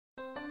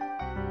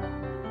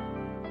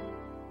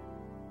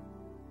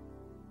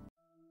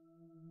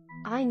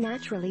I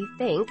naturally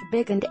think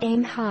big and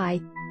aim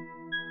high.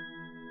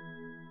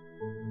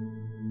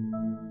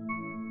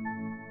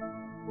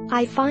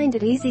 I find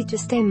it easy to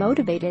stay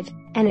motivated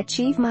and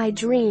achieve my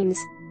dreams.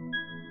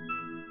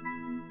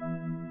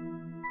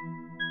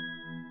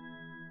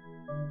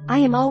 I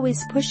am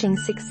always pushing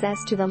success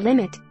to the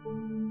limit.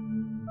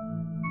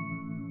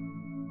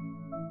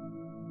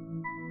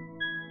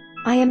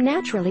 I am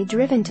naturally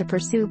driven to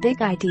pursue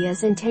big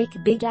ideas and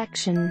take big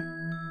action.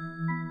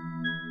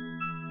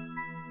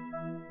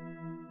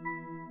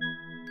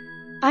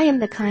 I am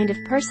the kind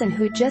of person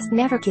who just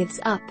never gives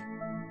up.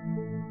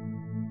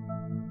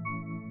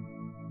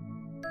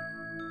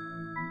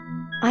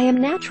 I am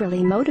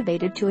naturally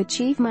motivated to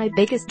achieve my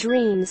biggest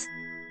dreams.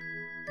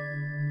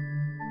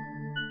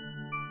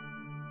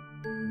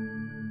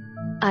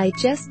 I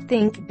just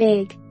think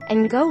big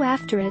and go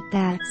after it.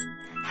 That's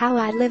how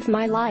I live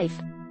my life.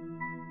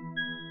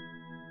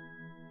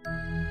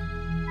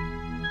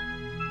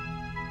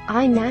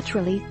 I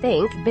naturally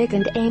think big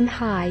and aim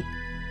high.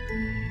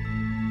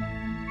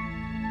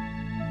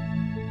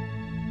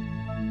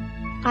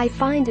 I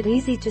find it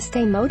easy to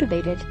stay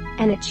motivated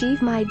and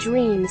achieve my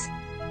dreams.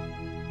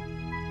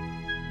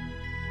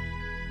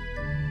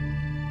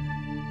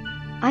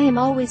 I am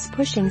always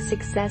pushing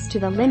success to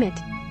the limit.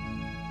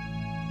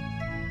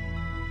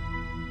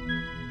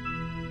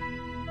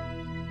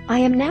 I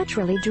am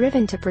naturally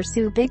driven to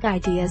pursue big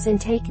ideas and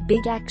take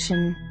big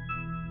action.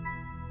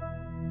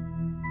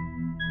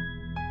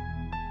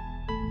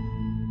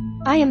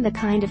 I am the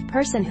kind of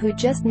person who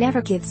just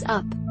never gives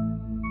up.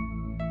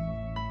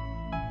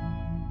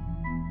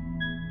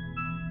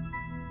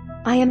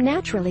 I am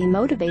naturally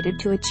motivated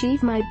to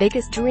achieve my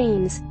biggest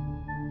dreams.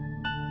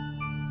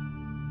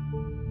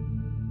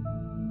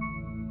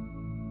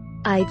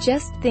 I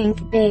just think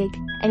big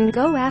and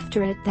go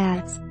after it.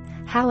 That's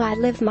how I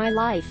live my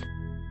life.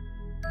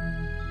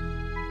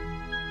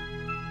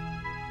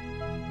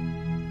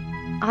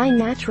 I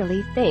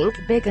naturally think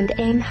big and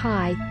aim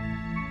high.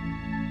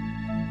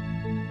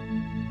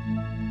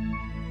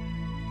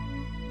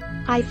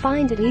 I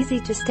find it easy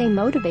to stay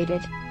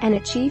motivated and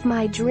achieve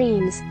my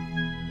dreams.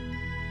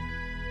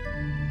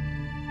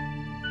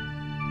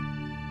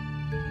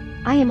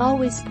 I am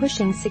always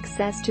pushing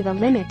success to the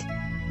limit.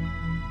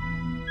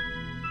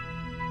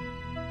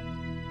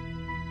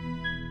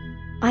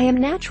 I am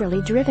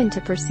naturally driven to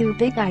pursue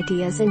big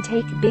ideas and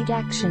take big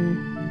action.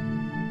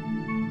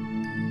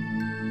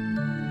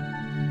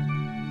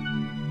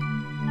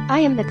 I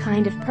am the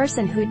kind of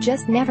person who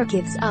just never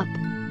gives up.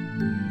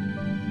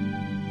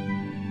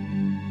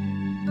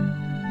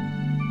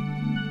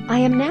 I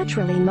am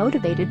naturally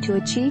motivated to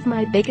achieve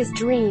my biggest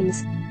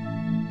dreams.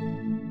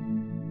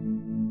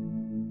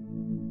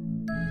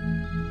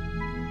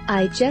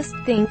 I just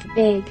think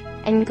big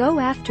and go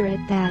after it.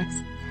 That's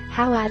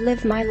how I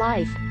live my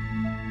life.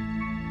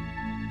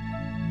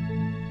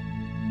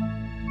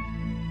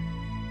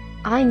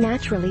 I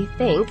naturally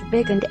think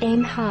big and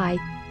aim high.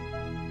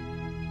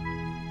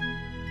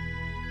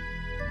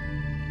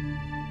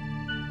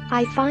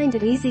 I find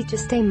it easy to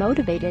stay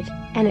motivated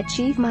and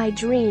achieve my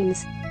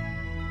dreams.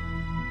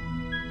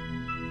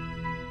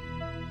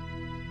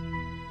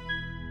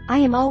 I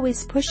am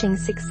always pushing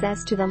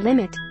success to the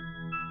limit.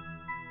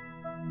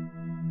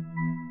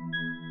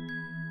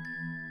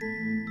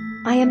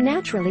 I am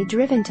naturally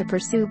driven to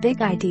pursue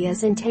big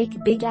ideas and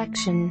take big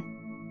action.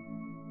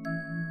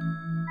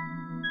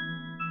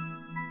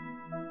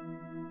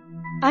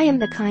 I am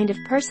the kind of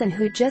person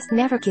who just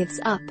never gives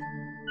up.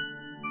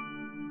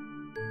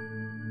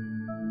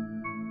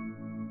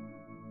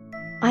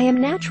 I am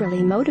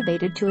naturally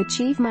motivated to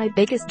achieve my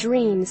biggest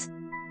dreams.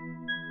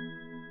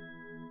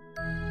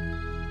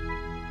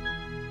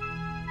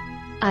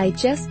 I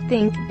just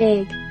think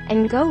big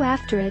and go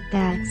after it.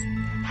 That's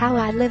how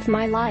I live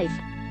my life.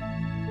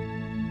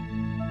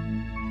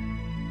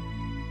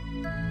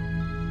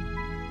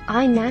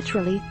 I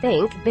naturally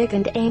think big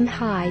and aim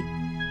high.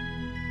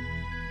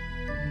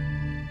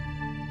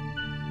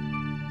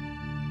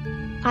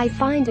 I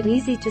find it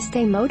easy to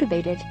stay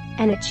motivated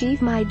and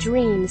achieve my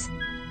dreams.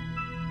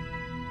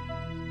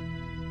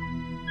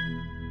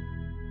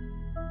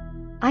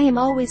 I am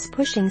always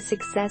pushing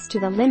success to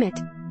the limit.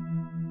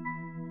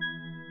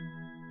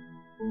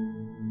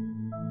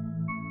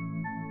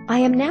 I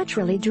am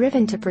naturally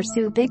driven to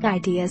pursue big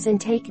ideas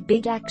and take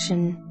big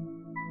action.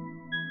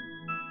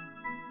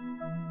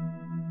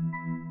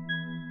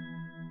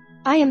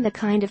 I am the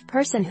kind of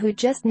person who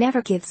just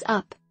never gives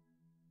up.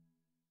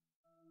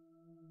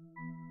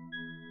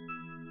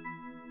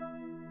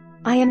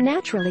 I am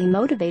naturally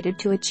motivated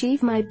to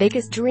achieve my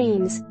biggest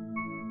dreams.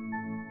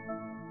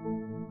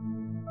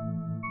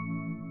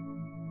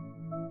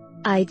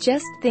 I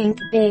just think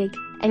big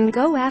and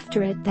go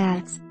after it.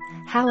 That's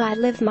how I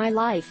live my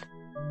life.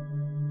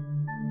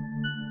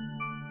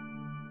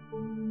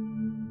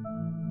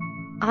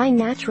 I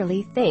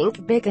naturally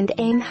think big and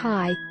aim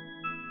high.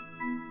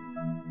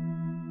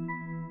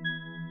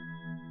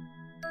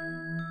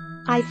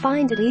 I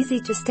find it easy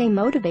to stay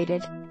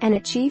motivated and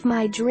achieve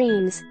my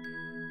dreams.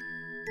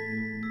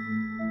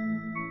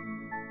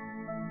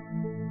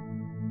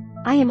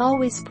 I am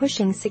always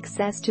pushing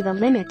success to the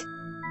limit.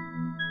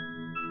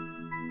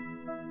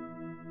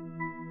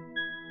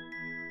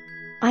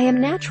 I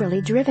am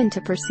naturally driven to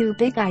pursue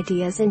big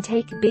ideas and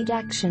take big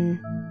action.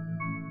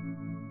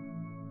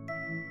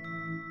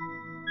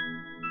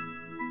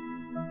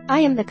 I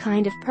am the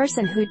kind of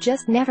person who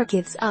just never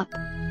gives up.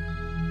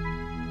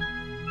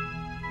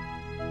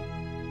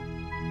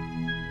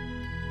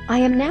 I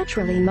am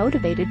naturally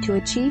motivated to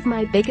achieve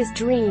my biggest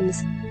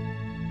dreams.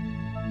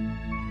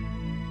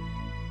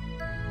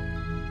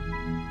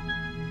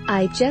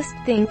 I just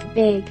think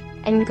big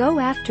and go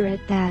after it.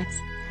 That's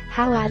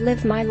how I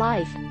live my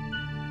life.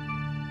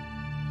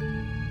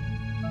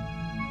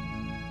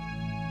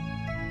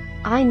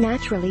 I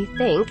naturally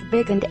think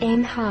big and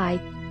aim high.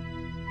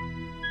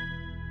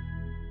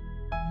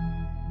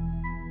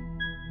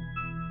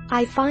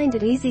 I find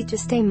it easy to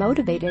stay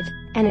motivated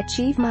and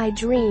achieve my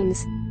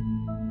dreams.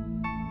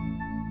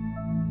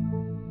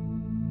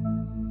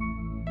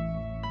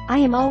 I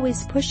am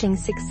always pushing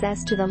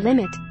success to the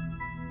limit.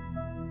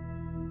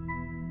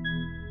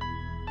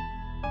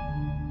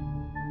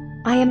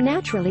 I am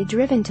naturally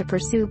driven to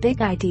pursue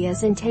big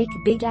ideas and take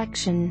big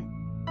action.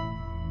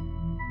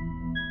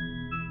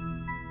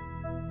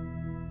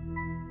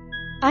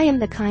 I am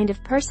the kind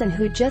of person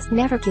who just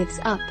never gives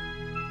up.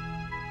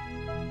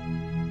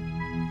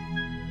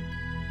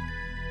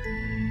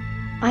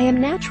 I am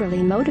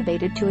naturally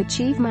motivated to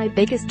achieve my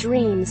biggest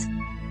dreams.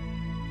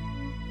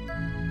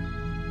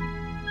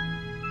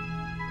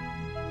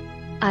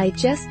 I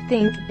just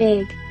think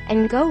big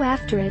and go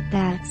after it.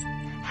 That's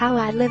how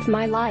I live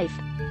my life.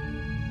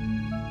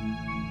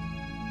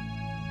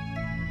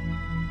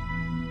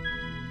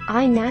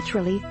 I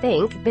naturally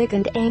think big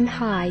and aim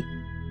high.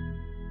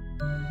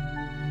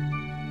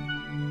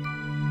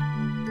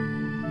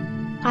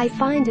 I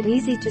find it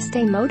easy to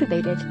stay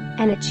motivated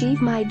and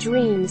achieve my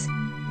dreams.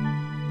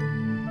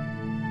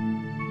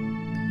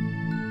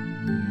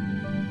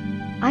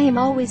 I am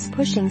always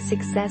pushing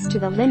success to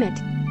the limit.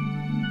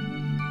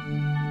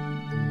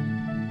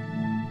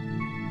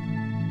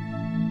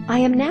 I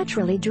am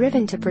naturally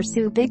driven to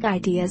pursue big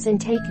ideas and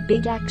take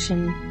big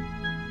action.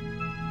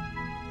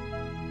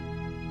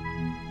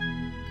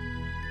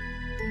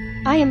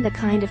 I am the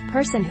kind of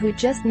person who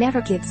just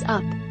never gives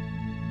up.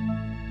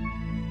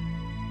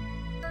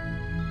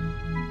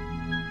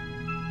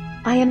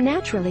 I am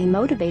naturally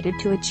motivated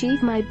to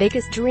achieve my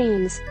biggest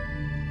dreams.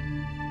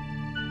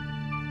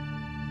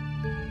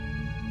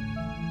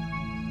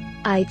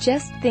 I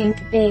just think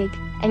big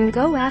and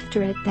go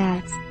after it.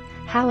 That's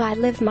how I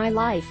live my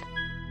life.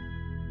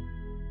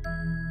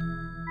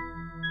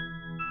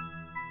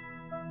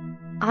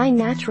 I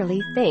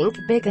naturally think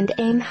big and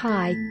aim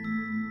high.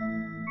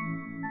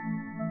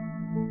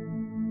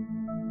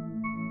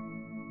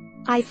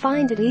 I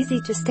find it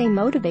easy to stay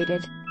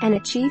motivated and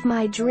achieve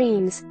my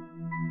dreams.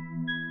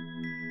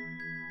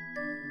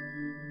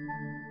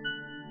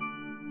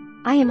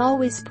 I am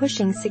always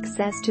pushing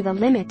success to the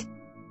limit.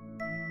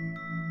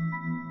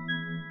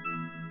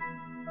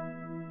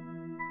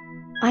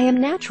 I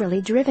am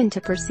naturally driven to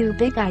pursue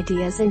big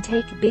ideas and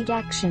take big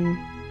action.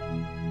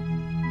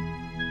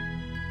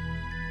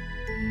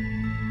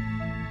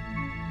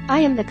 I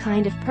am the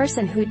kind of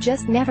person who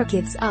just never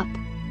gives up.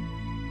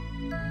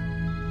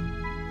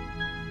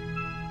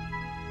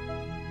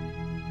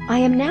 I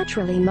am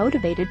naturally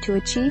motivated to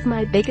achieve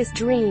my biggest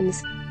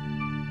dreams.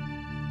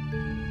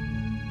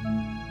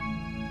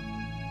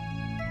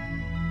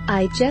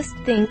 I just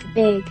think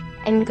big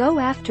and go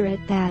after it.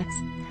 That's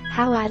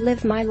how I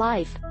live my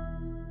life.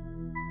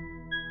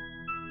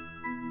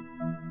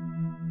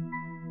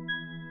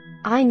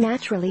 I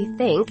naturally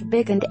think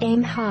big and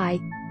aim high.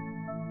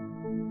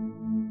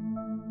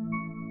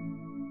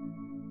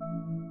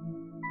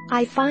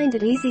 I find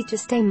it easy to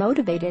stay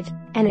motivated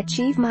and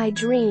achieve my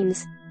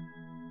dreams.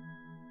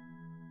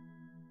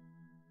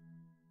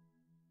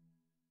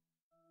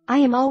 I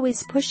am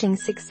always pushing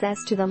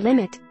success to the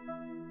limit.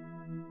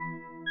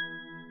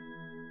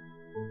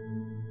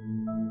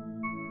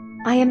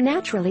 I am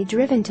naturally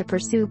driven to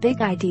pursue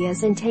big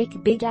ideas and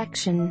take big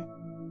action.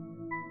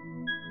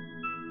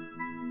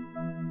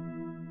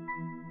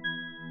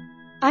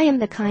 I am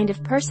the kind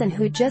of person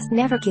who just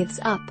never gives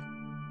up.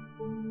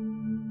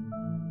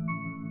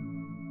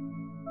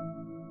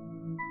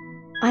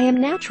 I am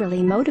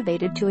naturally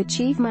motivated to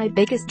achieve my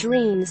biggest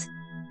dreams.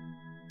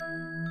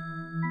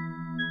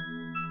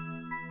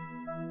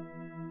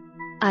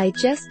 I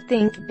just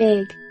think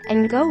big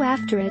and go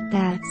after it.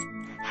 That's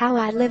how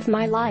I live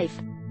my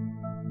life.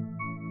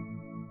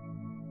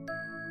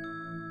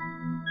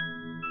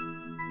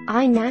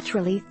 I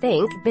naturally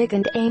think big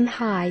and aim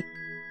high.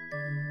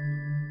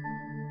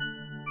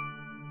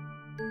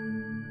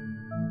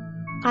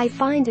 I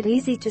find it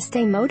easy to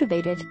stay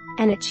motivated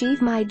and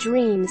achieve my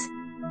dreams.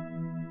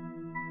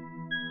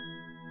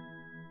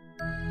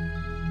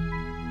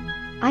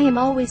 I am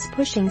always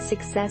pushing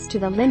success to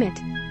the limit.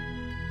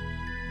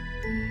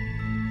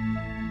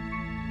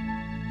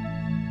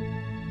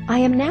 I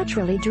am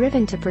naturally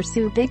driven to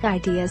pursue big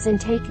ideas and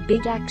take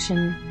big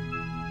action.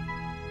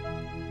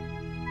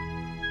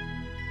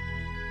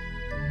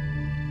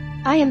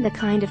 I am the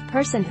kind of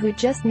person who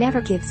just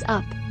never gives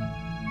up.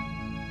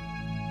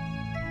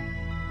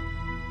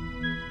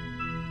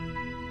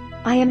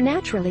 I am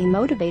naturally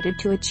motivated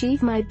to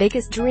achieve my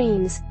biggest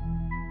dreams.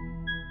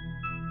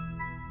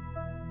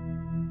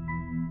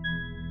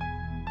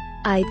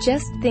 I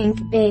just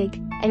think big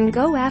and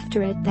go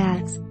after it.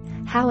 That's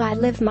how I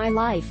live my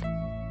life.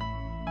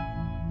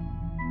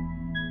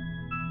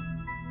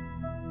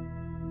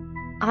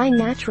 I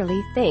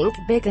naturally think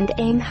big and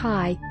aim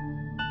high.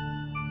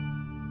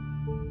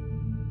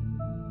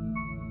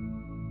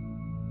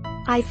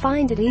 I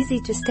find it easy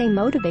to stay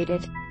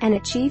motivated and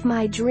achieve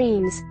my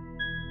dreams.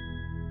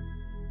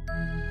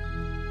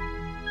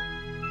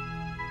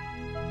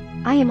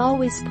 I am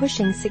always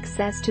pushing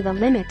success to the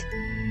limit.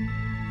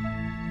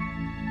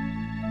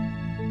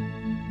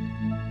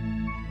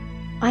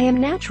 I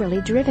am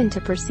naturally driven to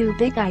pursue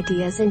big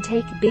ideas and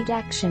take big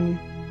action.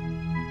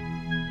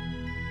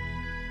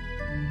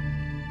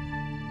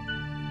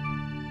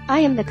 I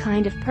am the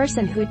kind of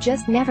person who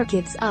just never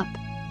gives up.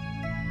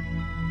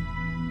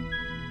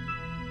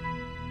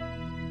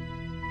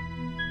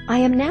 I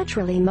am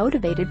naturally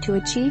motivated to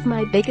achieve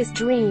my biggest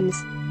dreams.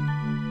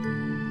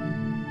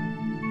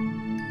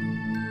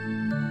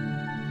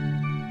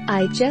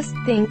 I just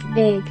think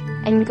big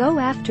and go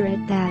after it.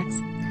 That's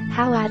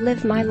how I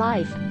live my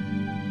life.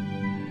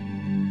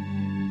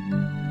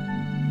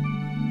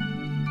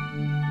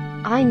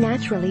 I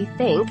naturally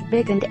think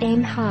big and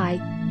aim high.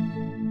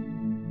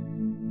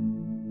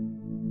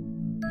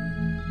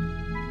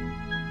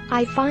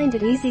 I find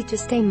it easy to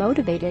stay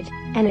motivated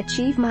and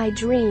achieve my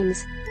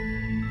dreams.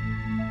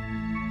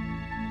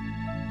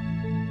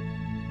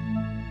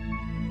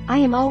 I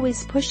am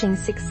always pushing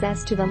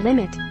success to the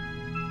limit.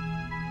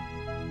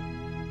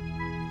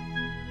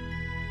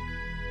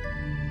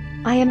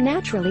 I am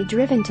naturally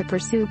driven to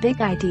pursue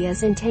big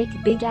ideas and take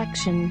big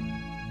action.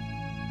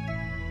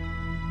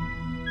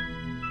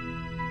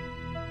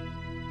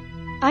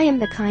 I am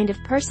the kind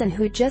of person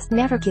who just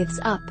never gives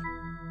up.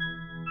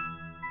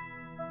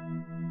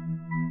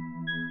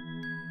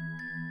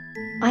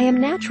 I am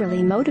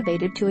naturally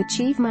motivated to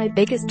achieve my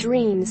biggest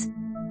dreams.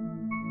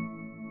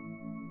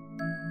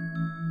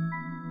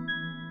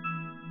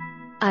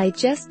 I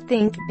just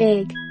think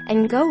big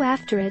and go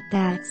after it.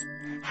 That's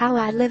how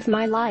I live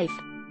my life.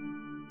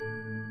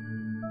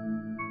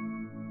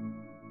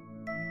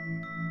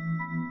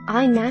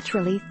 I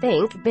naturally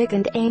think big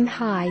and aim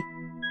high.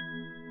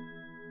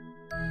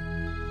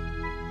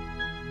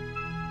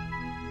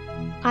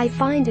 I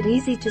find it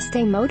easy to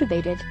stay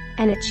motivated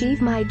and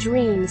achieve my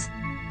dreams.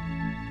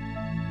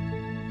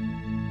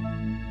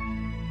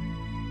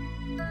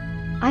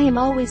 I am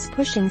always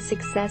pushing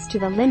success to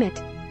the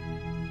limit.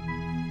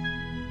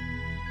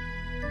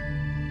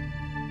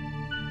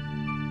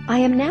 I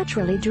am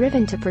naturally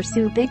driven to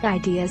pursue big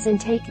ideas and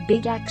take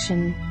big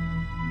action.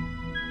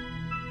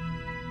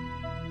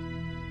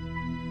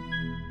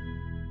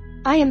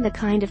 I am the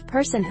kind of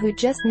person who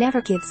just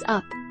never gives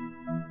up.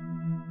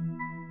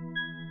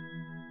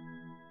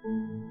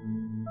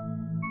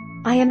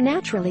 I am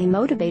naturally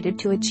motivated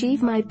to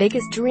achieve my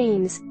biggest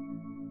dreams.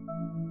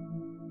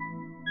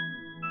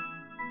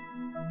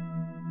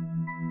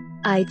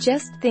 I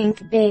just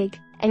think big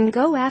and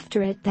go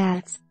after it.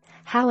 That's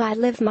how I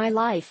live my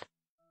life.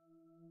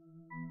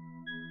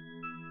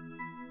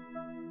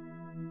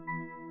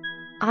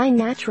 I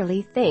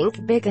naturally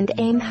think big and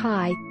aim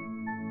high.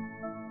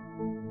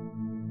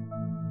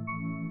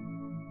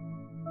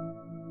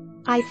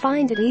 I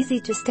find it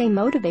easy to stay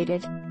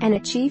motivated and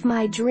achieve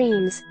my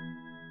dreams.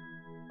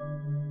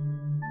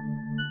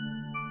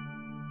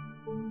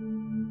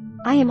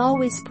 I am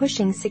always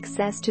pushing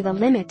success to the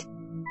limit.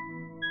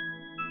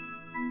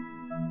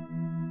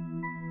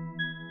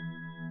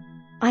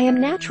 I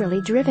am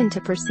naturally driven to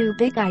pursue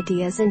big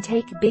ideas and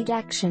take big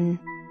action.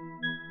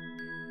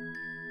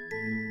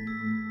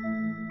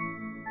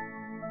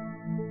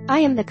 I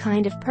am the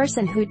kind of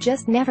person who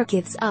just never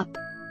gives up.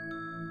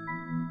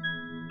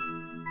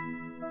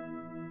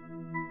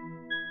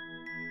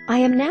 I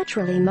am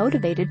naturally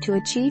motivated to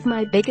achieve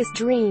my biggest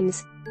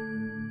dreams.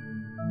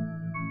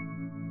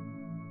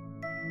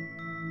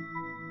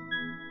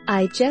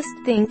 I just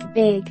think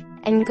big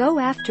and go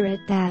after it.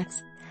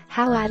 That's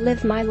how I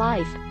live my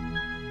life.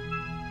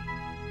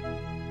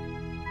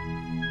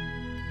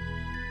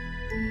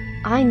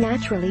 I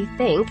naturally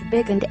think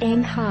big and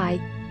aim high.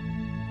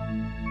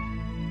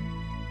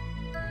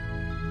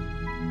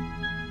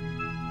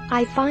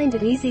 I find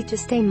it easy to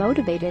stay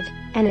motivated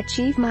and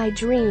achieve my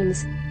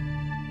dreams.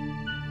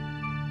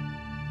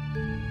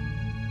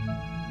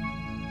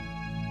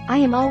 I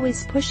am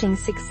always pushing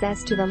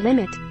success to the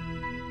limit.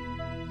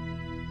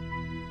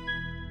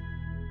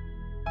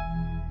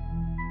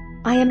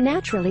 I am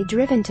naturally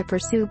driven to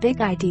pursue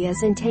big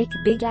ideas and take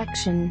big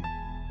action.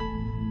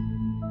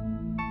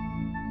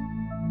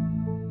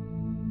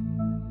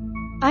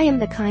 I am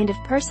the kind of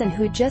person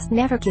who just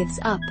never gives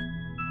up.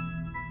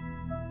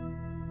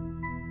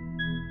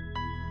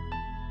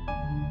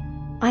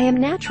 I am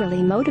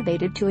naturally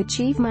motivated to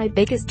achieve my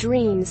biggest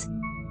dreams.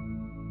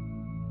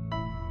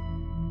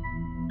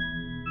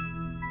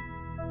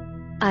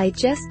 I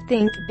just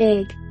think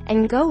big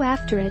and go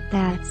after it.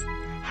 That's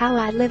how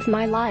I live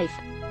my life.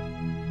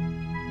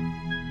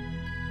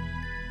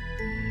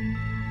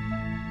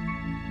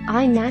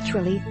 I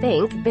naturally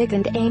think big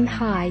and aim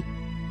high.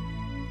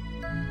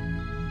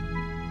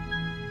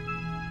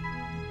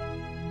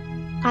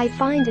 I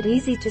find it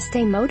easy to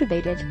stay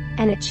motivated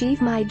and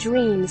achieve my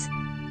dreams.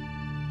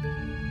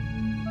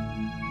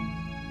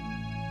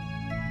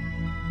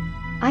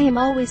 I am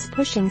always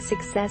pushing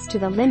success to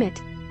the limit.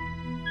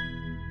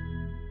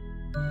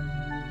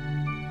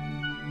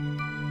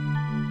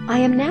 I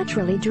am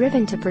naturally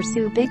driven to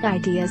pursue big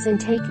ideas and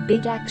take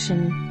big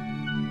action.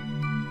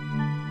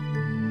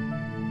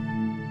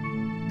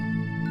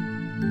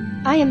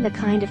 I am the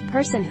kind of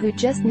person who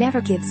just never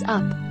gives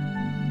up.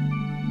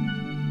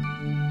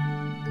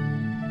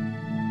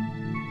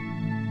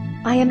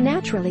 I am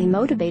naturally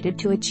motivated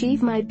to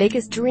achieve my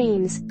biggest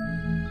dreams.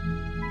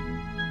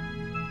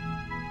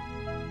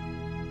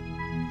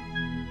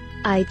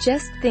 I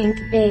just think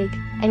big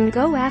and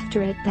go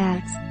after it.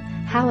 That's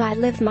how I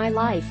live my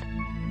life.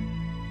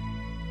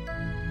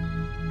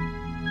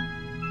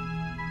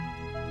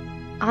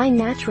 I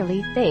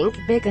naturally think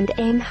big and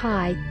aim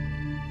high.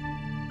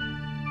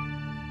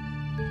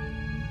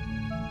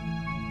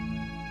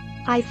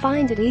 I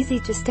find it easy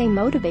to stay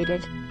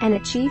motivated and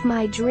achieve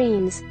my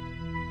dreams.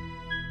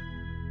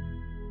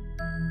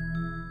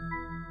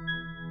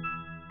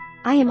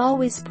 I am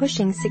always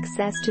pushing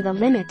success to the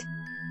limit.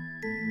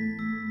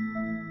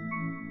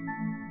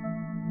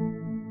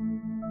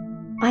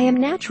 I am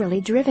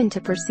naturally driven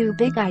to pursue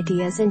big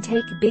ideas and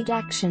take big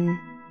action.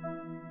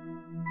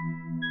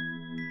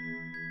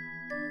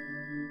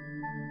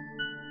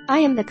 I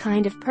am the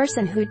kind of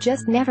person who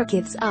just never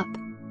gives up.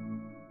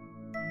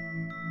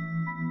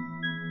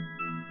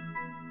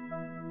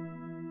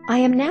 I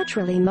am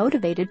naturally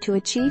motivated to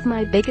achieve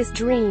my biggest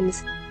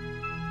dreams.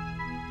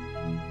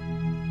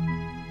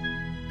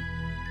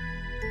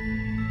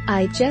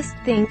 I just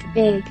think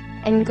big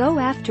and go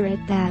after it.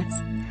 That's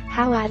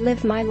how I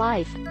live my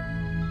life.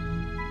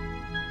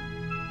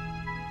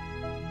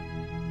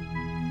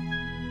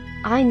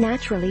 I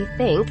naturally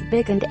think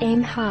big and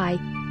aim high.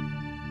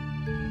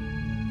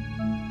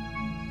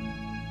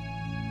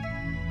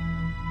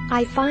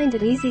 I find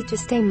it easy to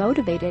stay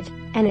motivated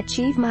and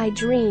achieve my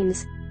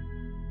dreams.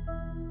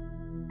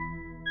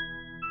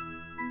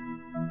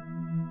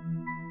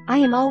 I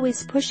am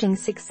always pushing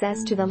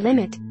success to the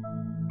limit.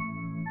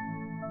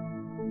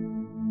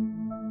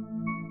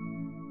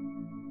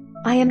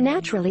 I am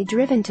naturally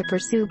driven to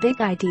pursue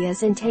big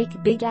ideas and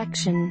take big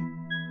action.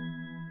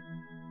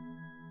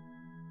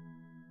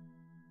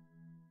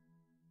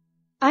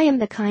 I am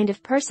the kind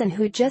of person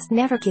who just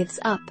never gives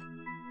up.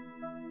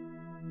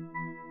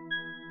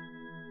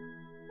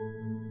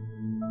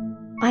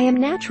 I am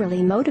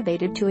naturally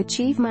motivated to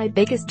achieve my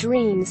biggest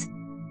dreams.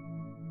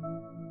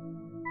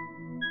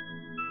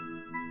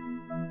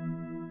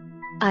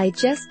 I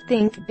just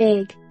think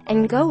big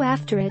and go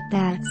after it.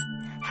 That's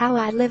how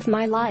I live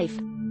my life.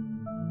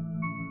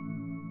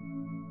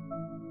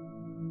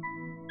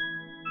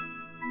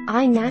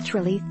 I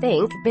naturally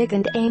think big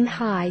and aim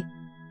high.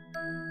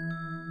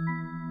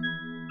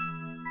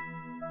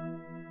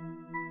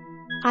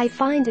 I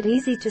find it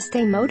easy to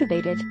stay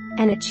motivated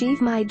and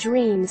achieve my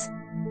dreams.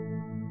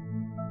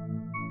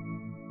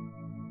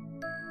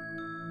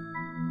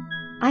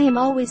 I am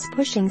always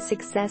pushing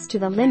success to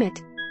the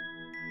limit.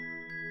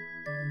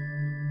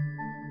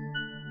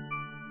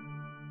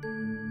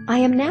 I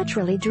am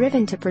naturally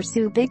driven to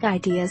pursue big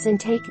ideas and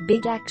take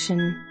big action.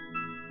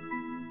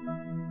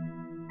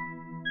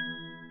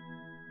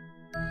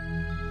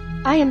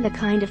 I am the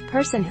kind of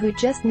person who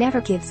just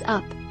never gives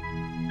up.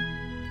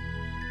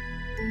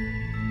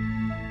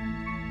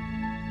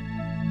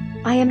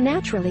 I am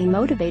naturally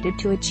motivated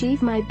to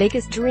achieve my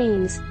biggest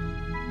dreams.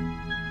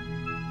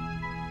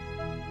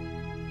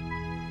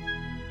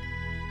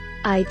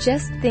 I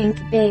just think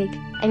big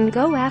and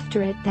go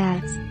after it.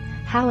 That's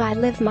how I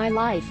live my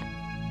life.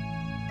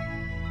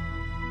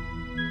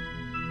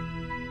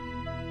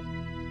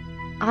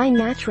 I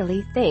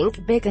naturally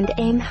think big and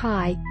aim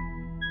high.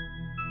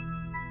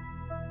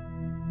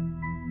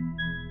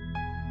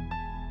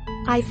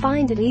 I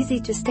find it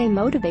easy to stay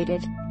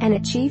motivated and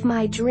achieve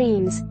my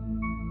dreams.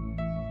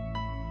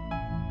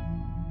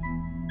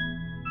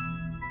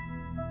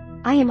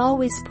 I am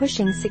always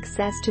pushing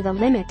success to the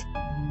limit.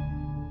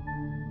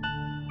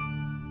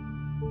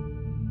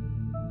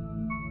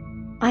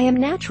 I am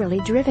naturally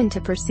driven to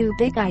pursue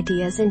big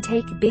ideas and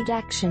take big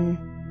action.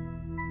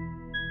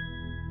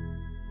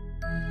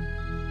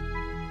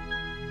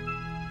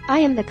 I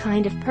am the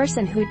kind of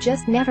person who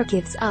just never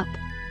gives up.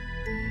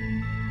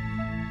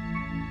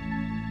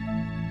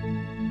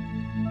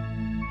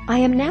 I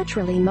am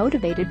naturally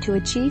motivated to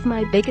achieve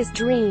my biggest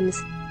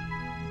dreams.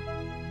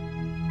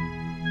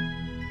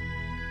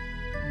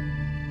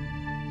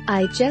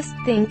 I just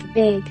think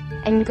big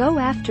and go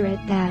after it.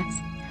 That's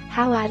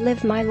how I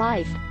live my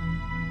life.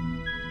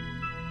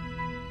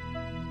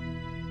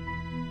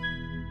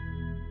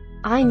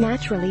 I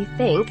naturally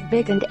think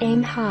big and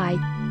aim high.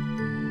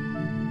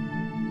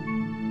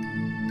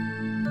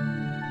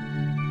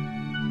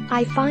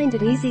 I find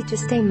it easy to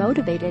stay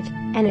motivated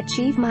and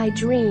achieve my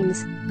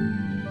dreams.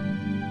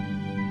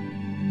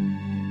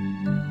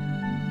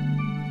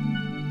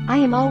 I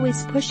am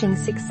always pushing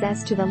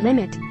success to the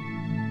limit.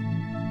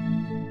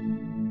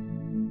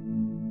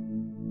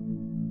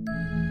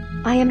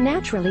 I am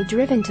naturally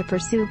driven to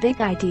pursue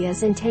big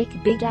ideas and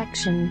take big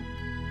action.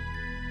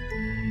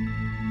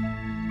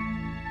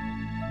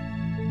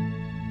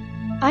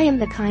 I am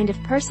the kind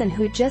of person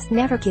who just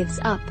never gives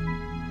up.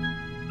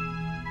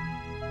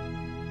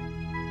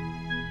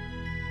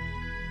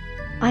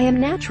 I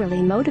am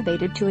naturally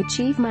motivated to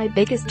achieve my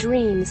biggest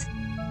dreams.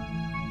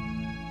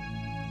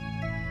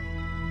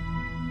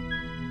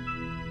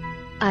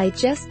 I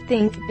just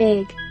think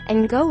big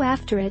and go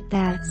after it.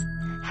 That's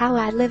how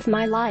I live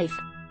my life.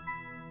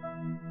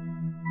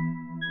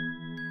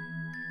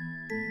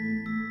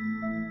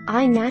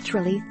 I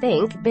naturally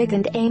think big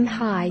and aim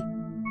high.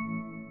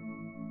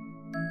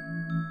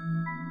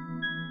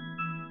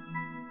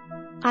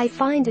 I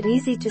find it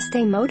easy to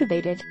stay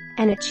motivated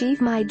and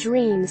achieve my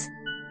dreams.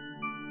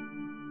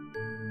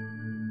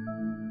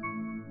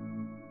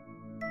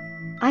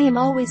 I am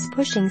always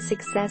pushing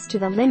success to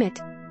the limit.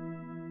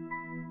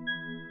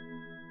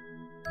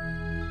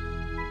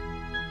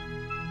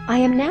 I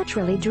am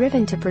naturally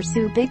driven to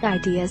pursue big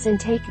ideas and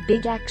take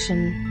big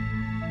action.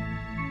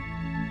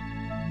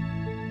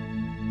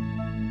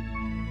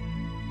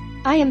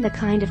 I am the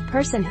kind of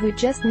person who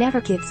just never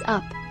gives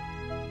up.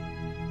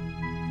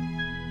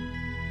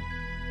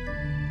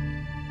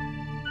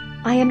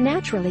 I am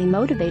naturally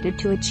motivated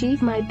to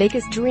achieve my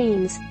biggest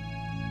dreams.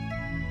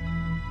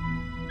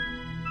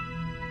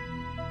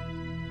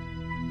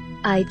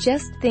 I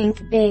just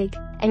think big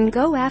and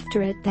go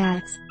after it.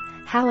 That's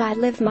how I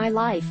live my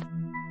life.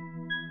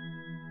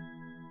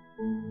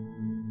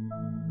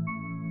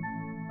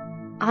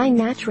 I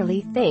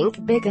naturally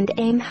think big and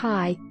aim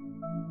high.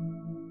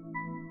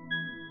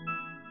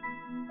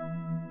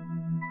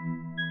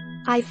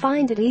 I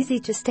find it easy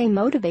to stay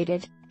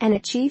motivated and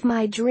achieve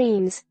my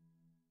dreams.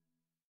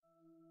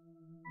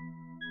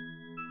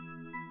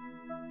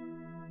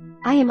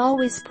 I am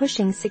always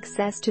pushing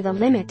success to the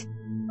limit.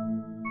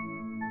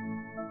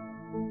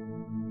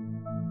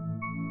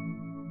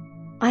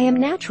 I am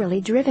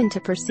naturally driven to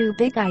pursue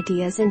big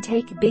ideas and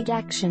take big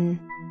action.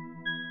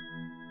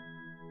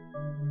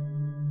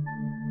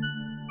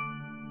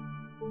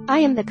 I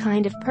am the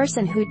kind of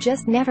person who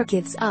just never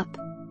gives up.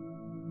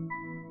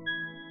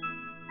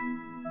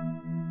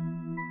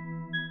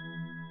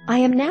 I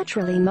am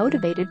naturally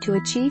motivated to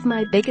achieve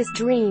my biggest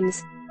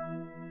dreams.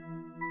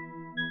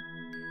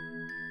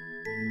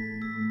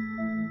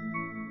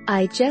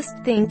 I just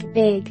think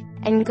big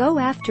and go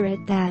after it.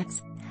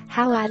 That's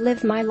how I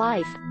live my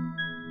life.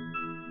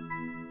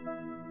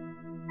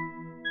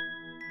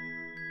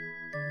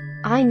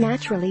 I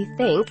naturally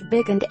think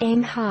big and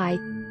aim high.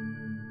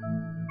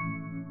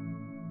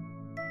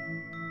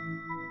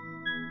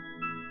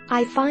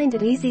 I find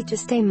it easy to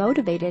stay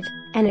motivated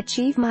and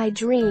achieve my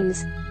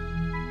dreams.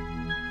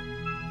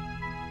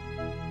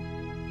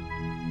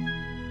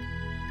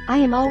 I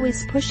am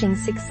always pushing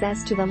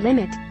success to the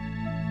limit.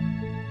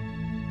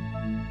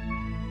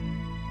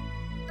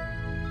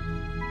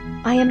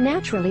 I am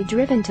naturally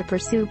driven to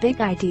pursue big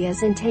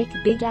ideas and take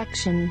big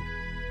action.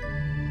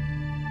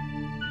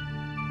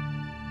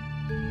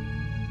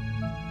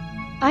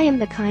 I am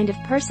the kind of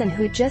person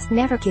who just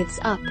never gives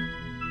up.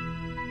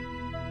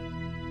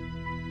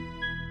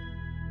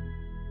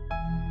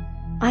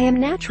 I am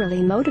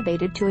naturally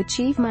motivated to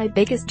achieve my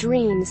biggest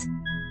dreams.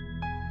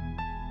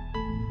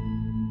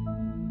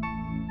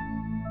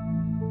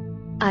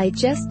 I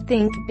just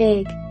think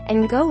big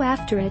and go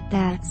after it.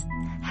 That's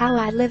how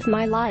I live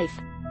my life.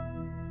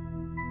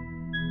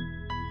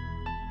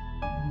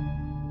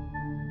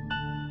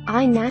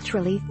 I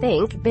naturally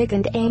think big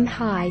and aim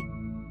high.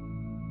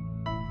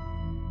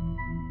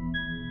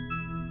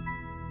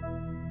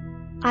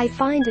 I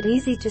find it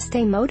easy to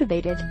stay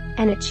motivated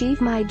and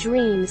achieve my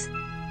dreams.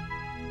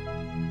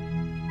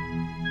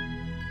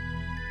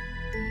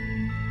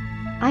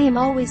 I am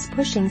always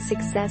pushing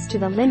success to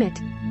the limit.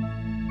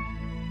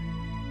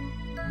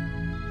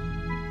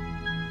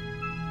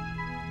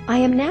 I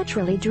am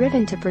naturally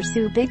driven to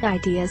pursue big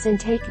ideas and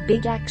take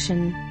big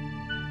action.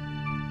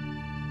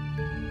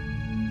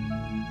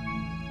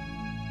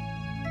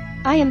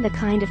 I am the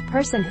kind of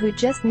person who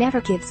just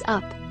never gives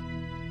up.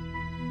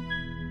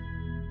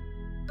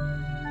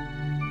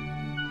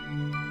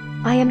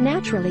 I am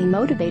naturally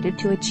motivated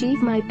to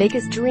achieve my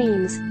biggest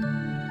dreams.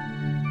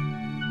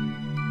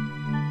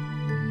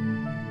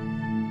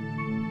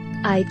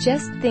 I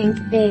just think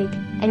big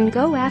and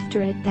go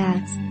after it.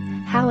 That's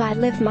how I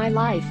live my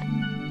life.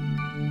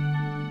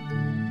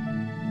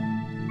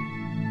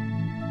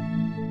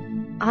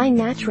 I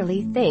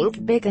naturally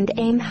think big and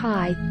aim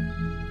high.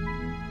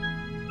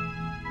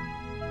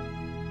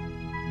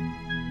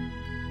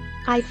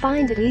 I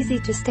find it easy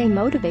to stay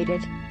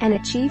motivated and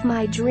achieve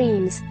my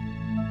dreams.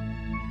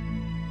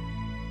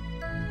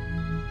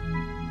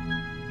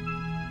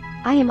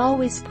 I am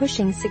always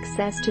pushing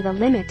success to the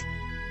limit.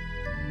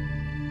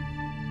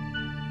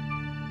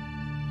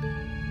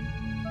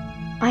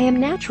 I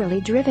am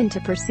naturally driven to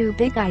pursue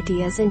big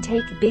ideas and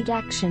take big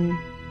action.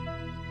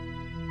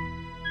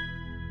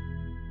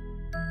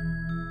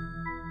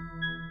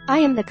 I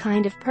am the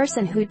kind of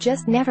person who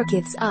just never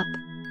gives up.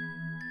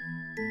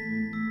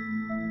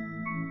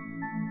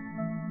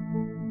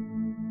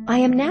 I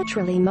am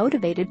naturally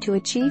motivated to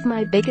achieve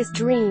my biggest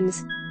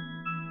dreams.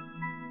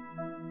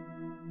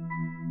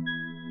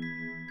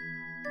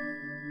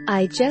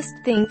 I just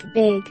think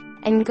big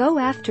and go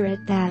after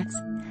it. That's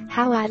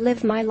how I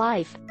live my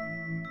life.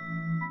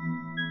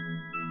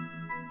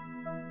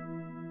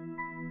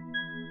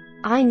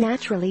 I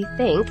naturally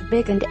think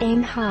big and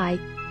aim high.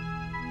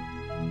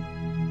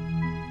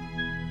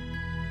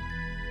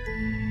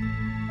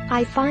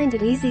 I find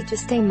it easy to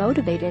stay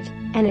motivated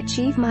and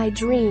achieve my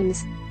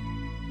dreams.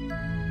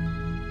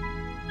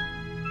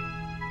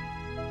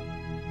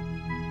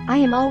 I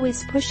am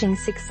always pushing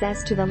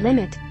success to the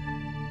limit.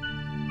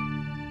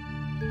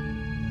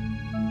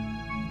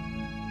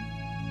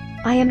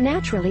 I am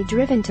naturally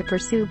driven to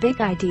pursue big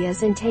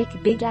ideas and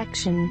take big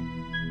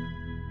action.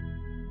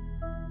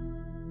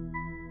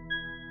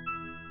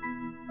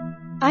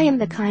 I am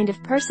the kind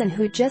of person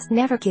who just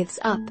never gives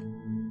up.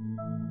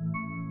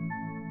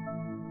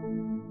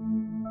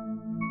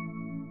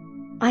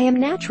 I am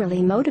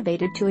naturally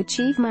motivated to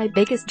achieve my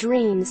biggest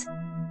dreams.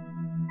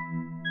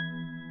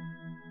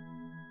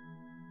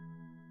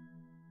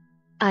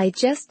 I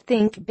just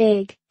think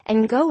big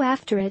and go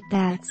after it.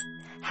 That's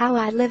how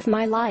I live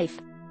my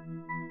life.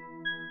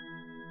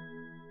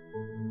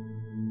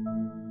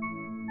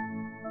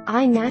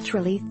 I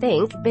naturally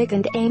think big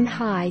and aim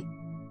high.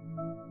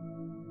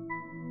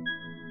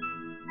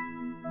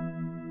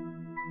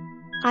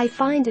 I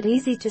find it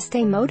easy to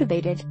stay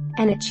motivated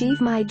and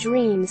achieve my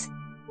dreams.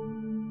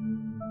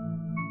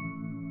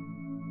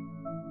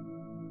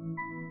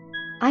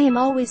 I am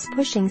always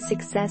pushing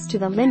success to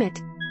the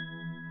limit.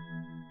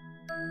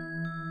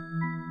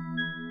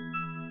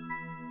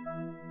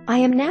 I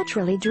am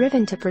naturally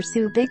driven to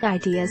pursue big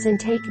ideas and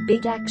take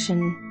big action.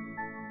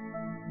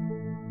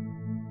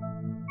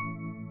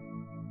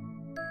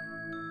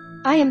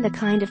 I am the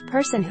kind of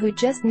person who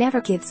just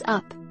never gives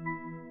up.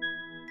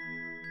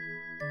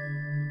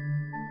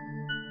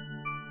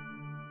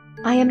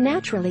 I am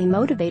naturally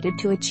motivated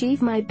to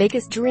achieve my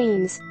biggest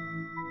dreams.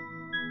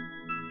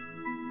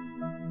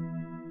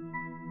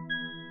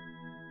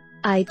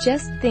 I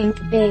just think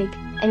big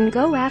and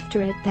go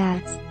after it.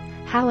 That's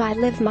how I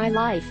live my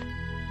life.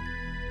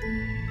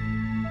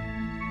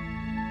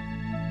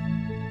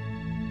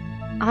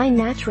 I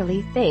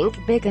naturally think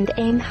big and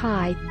aim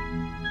high.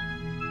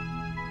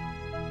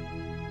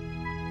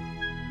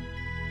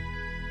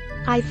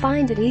 I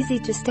find it easy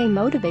to stay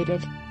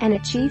motivated and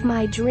achieve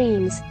my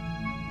dreams.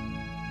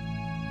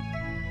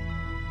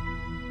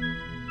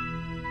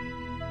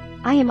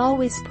 I am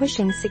always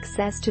pushing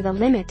success to the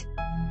limit.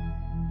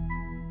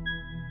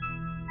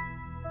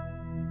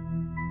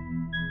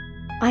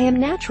 I am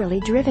naturally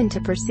driven to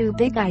pursue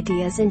big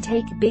ideas and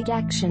take big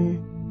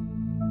action.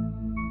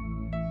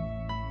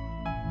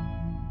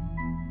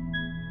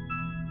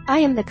 I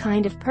am the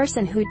kind of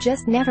person who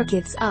just never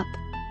gives up.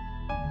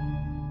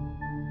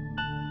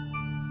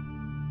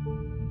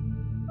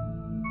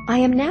 I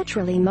am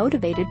naturally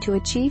motivated to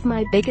achieve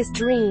my biggest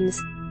dreams.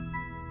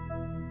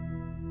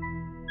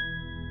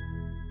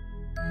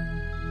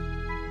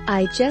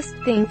 I just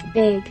think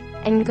big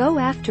and go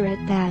after it.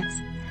 That's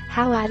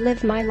how I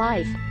live my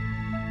life.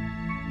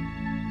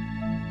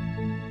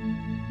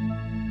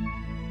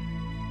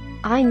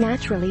 I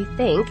naturally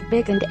think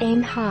big and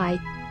aim high.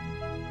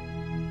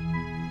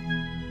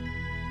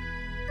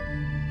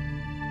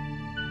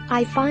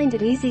 I find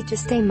it easy to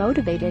stay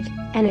motivated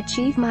and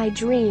achieve my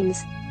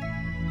dreams.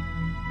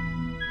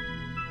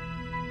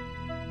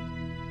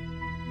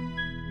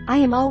 I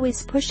am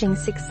always pushing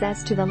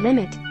success to the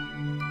limit.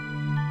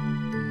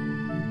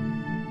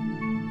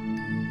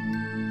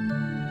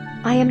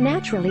 I am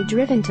naturally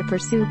driven to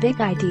pursue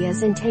big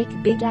ideas and take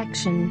big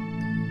action.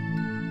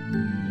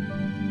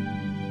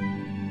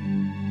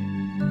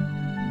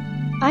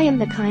 I am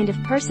the kind of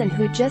person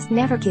who just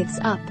never gives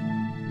up.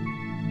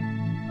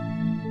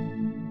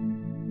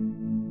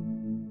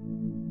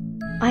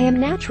 I am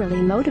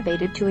naturally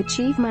motivated to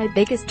achieve my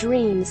biggest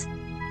dreams.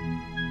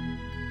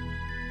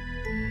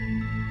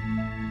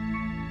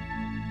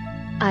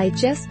 I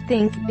just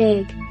think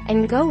big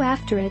and go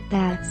after it.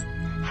 That's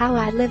how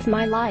I live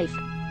my life.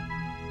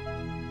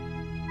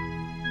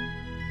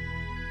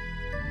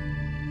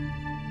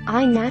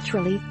 I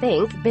naturally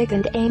think big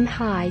and aim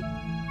high.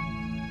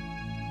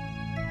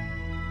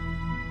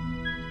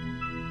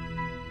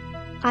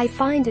 I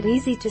find it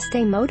easy to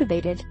stay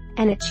motivated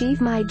and achieve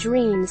my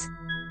dreams.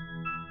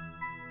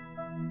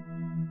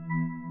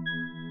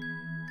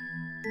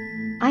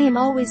 I am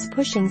always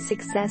pushing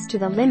success to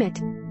the limit.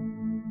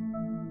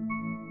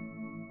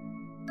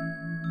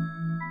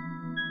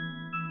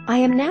 I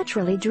am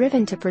naturally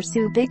driven to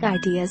pursue big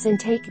ideas and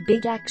take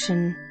big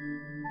action.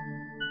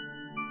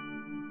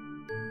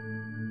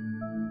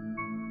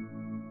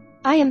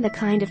 I am the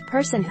kind of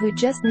person who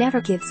just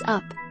never gives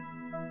up.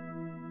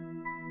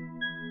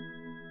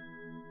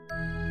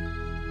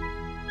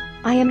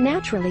 I am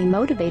naturally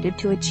motivated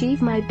to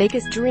achieve my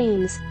biggest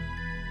dreams.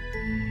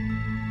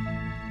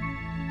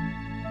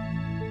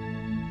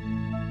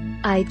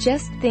 I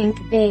just think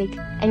big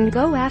and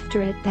go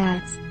after it.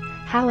 That's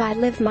how I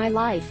live my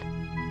life.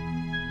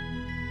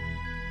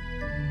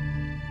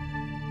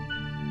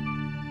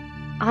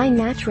 I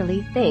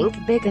naturally think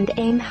big and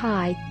aim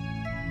high.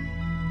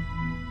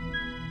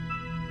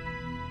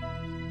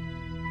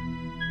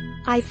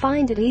 I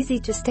find it easy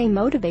to stay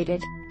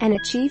motivated and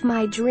achieve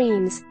my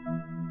dreams.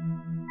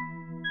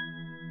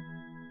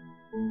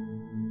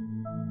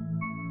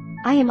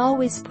 I am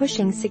always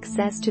pushing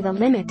success to the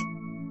limit.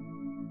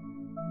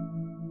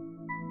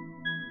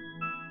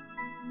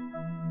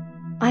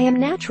 I am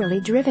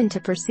naturally driven to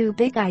pursue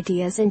big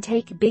ideas and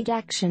take big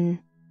action.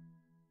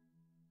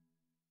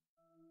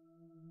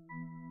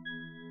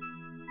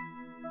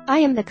 I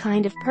am the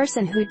kind of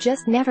person who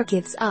just never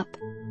gives up.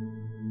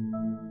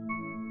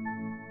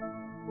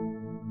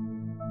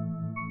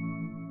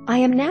 I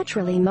am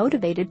naturally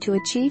motivated to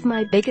achieve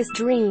my biggest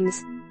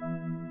dreams.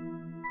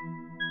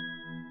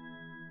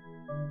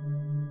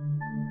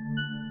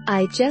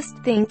 I just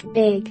think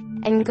big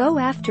and go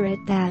after it.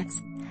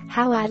 That's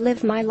how I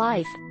live my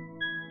life.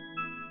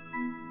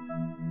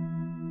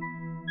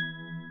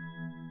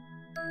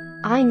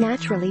 I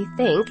naturally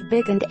think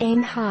big and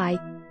aim high.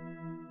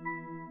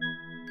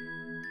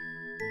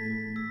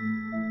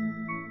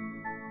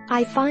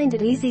 I find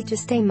it easy to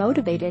stay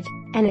motivated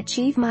and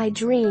achieve my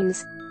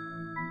dreams.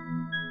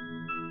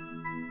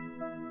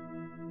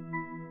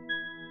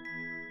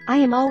 I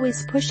am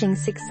always pushing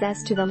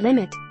success to the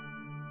limit.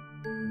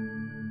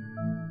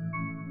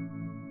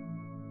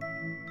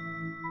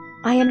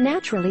 I am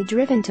naturally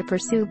driven to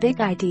pursue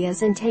big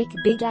ideas and take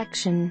big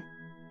action.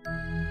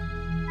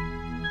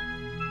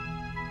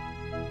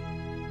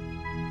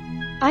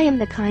 I am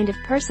the kind of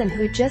person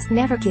who just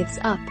never gives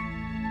up.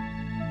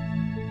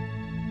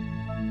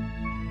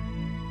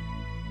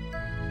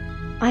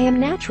 I am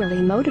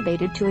naturally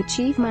motivated to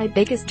achieve my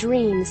biggest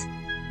dreams.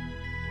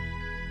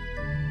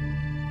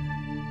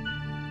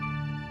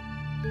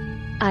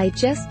 I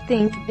just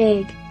think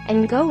big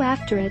and go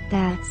after it.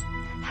 That's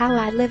how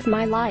I live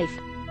my life.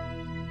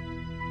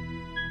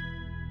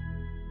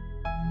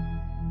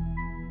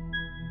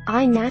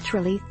 I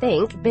naturally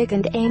think big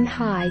and aim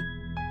high.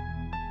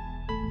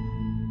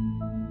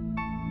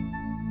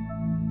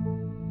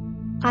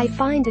 I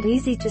find it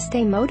easy to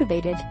stay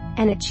motivated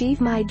and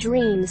achieve my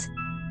dreams.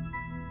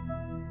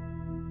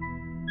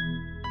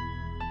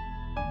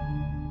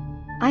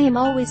 I am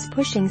always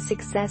pushing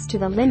success to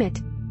the limit.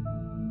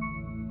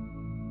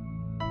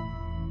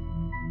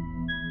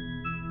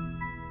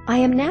 I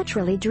am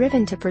naturally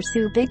driven to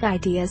pursue big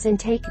ideas and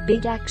take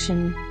big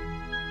action.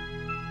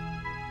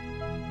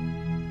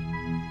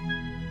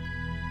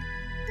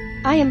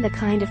 I am the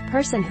kind of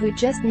person who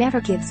just never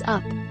gives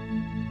up.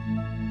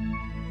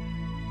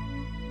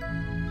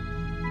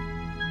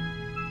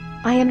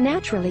 I am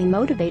naturally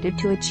motivated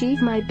to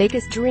achieve my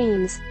biggest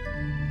dreams.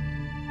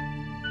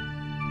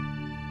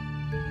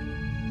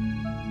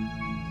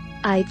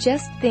 I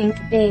just think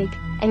big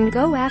and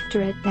go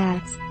after it.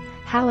 That's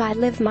how I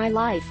live my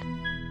life.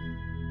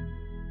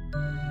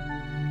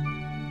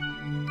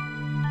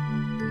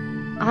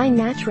 I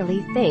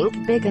naturally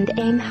think big and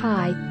aim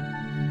high.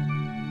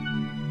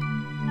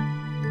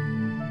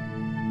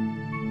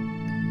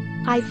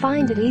 I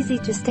find it easy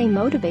to stay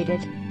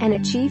motivated and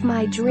achieve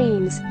my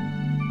dreams.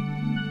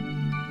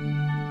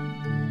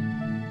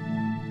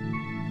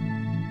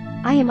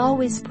 I am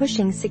always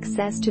pushing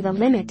success to the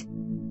limit.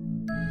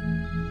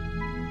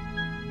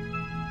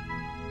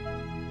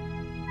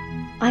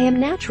 I am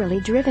naturally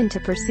driven to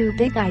pursue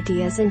big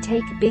ideas and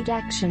take big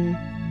action.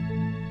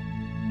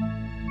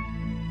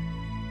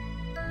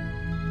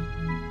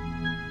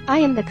 I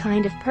am the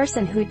kind of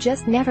person who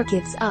just never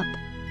gives up.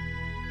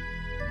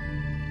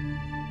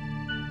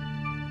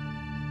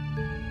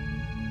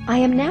 I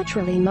am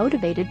naturally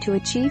motivated to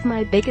achieve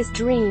my biggest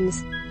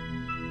dreams.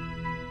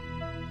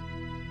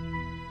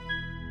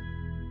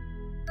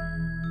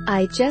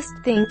 I just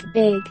think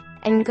big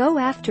and go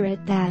after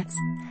it. That's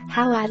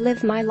how I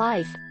live my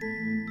life.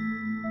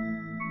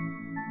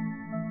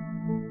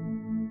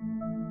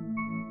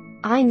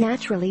 I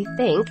naturally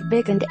think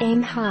big and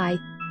aim high.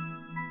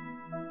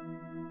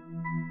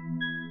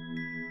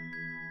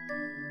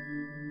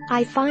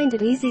 I find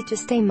it easy to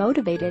stay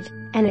motivated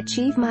and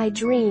achieve my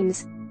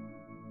dreams.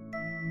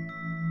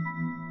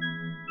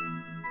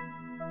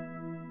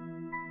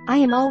 I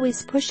am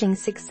always pushing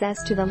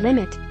success to the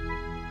limit.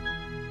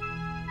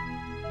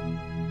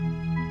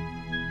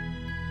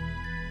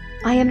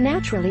 I am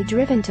naturally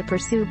driven to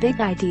pursue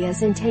big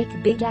ideas and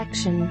take big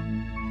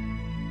action.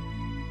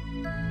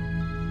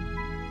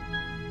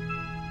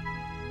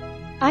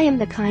 I am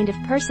the kind of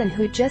person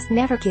who just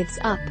never gives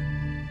up.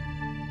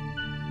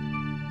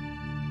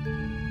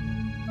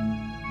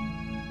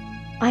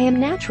 I am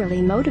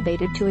naturally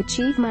motivated to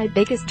achieve my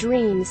biggest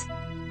dreams.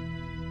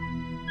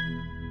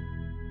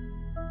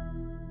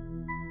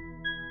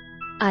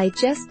 I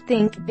just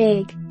think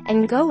big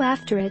and go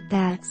after it.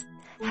 That's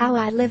how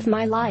I live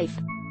my life.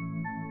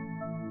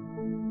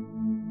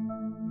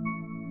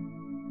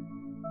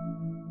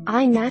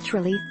 I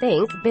naturally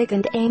think big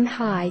and aim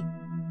high.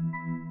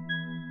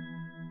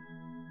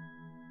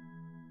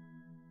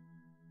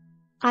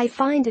 I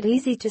find it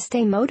easy to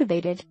stay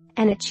motivated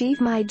and achieve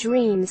my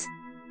dreams.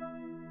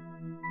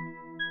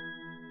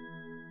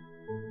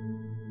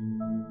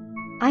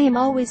 I am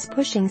always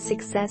pushing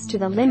success to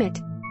the limit.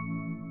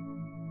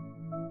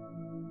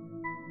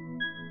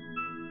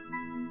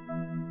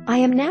 I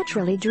am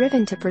naturally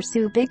driven to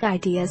pursue big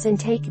ideas and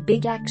take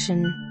big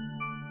action.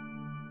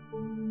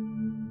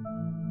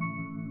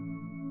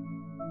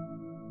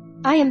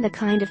 I am the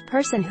kind of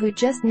person who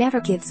just never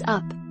gives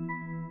up.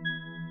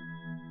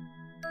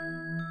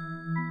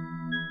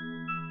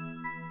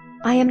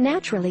 I am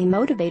naturally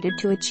motivated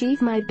to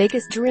achieve my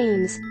biggest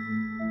dreams.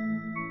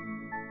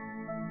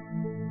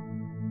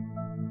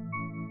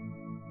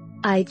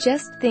 I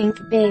just think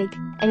big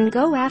and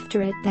go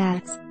after it.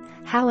 That's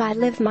how I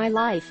live my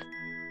life.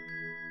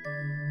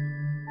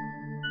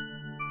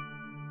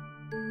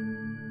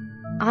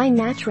 I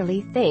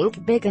naturally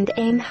think big and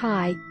aim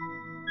high.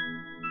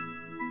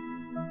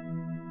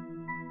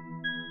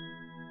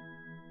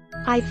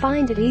 I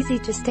find it easy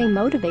to stay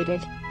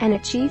motivated and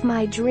achieve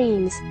my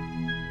dreams.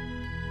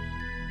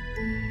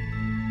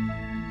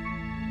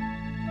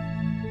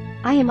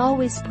 I am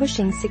always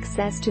pushing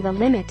success to the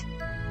limit.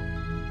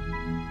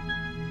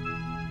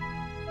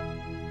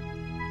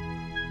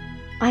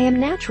 I am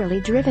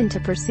naturally driven to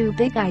pursue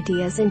big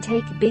ideas and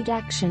take big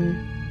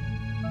action.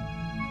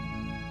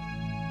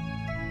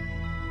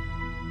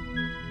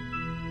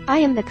 I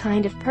am the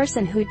kind of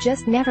person who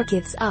just never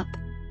gives up.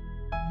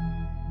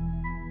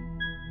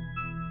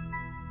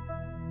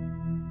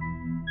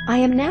 I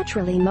am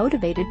naturally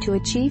motivated to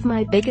achieve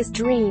my biggest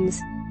dreams.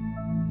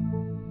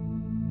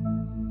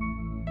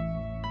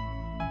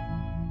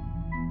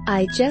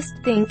 I just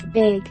think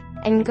big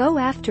and go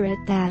after it.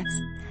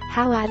 That's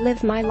how I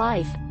live my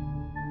life.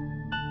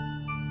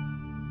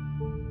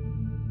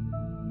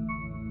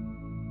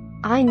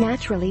 I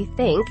naturally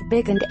think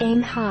big and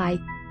aim high.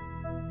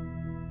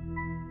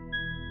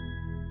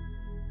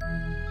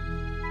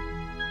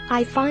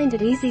 I find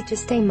it easy to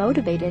stay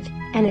motivated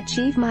and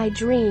achieve my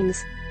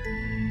dreams.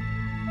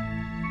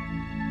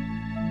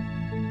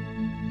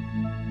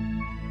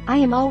 I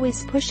am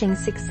always pushing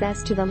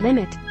success to the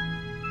limit.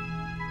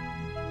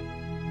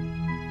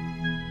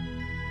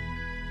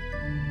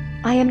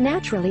 I am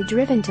naturally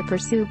driven to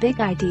pursue big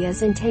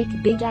ideas and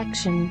take big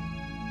action.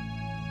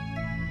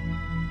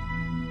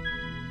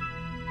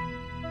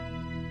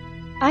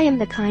 I am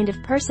the kind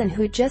of person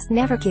who just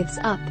never gives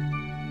up.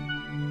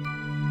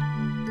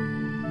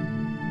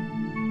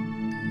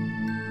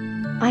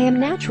 I am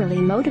naturally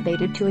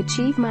motivated to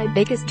achieve my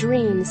biggest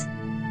dreams.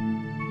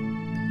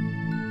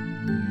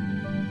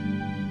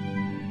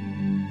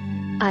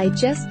 I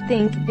just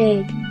think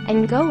big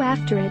and go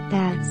after it.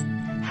 That's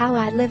how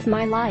I live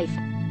my life.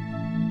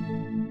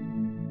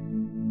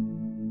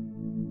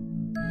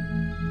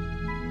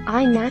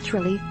 I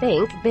naturally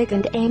think big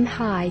and aim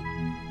high.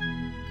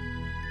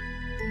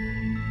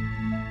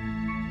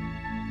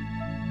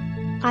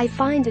 I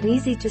find it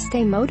easy to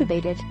stay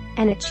motivated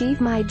and achieve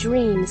my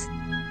dreams.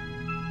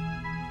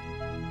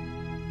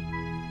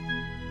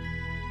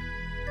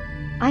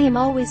 I am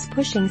always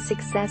pushing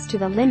success to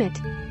the limit.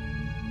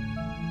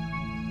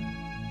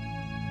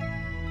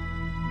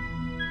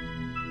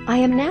 I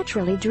am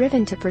naturally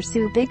driven to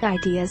pursue big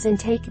ideas and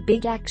take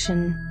big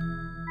action.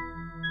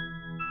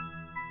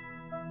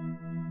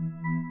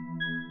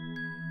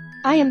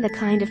 I am the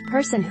kind of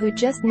person who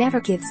just never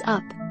gives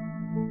up.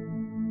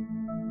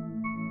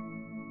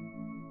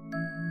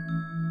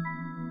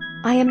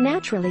 I am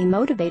naturally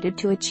motivated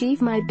to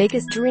achieve my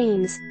biggest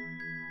dreams.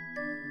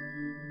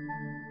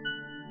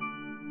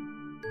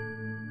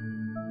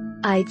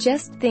 I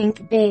just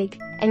think big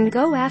and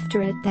go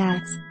after it.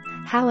 That's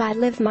how I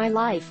live my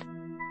life.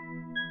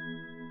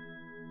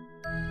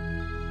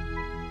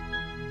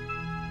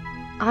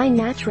 I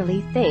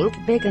naturally think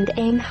big and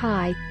aim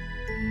high.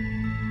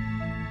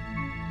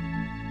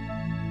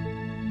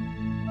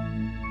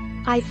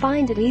 I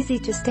find it easy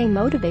to stay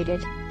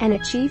motivated and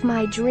achieve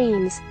my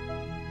dreams.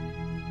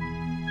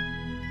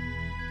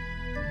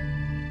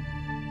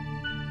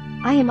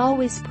 I am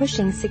always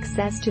pushing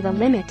success to the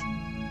limit.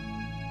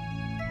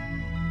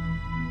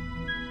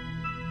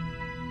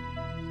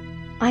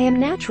 I am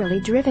naturally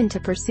driven to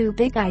pursue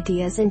big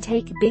ideas and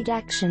take big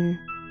action.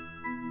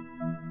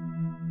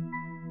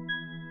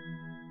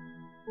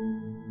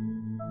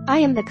 I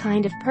am the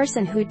kind of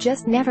person who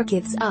just never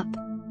gives up.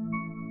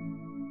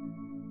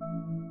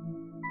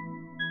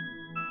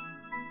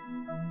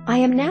 I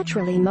am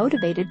naturally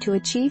motivated to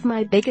achieve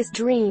my biggest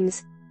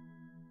dreams.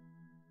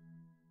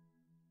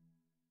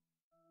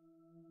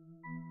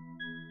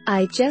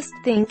 I just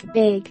think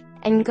big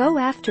and go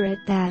after it.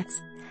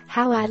 That's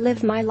how I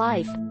live my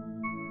life.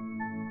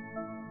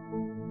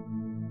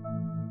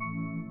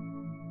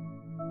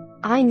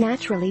 I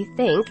naturally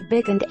think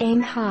big and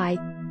aim high.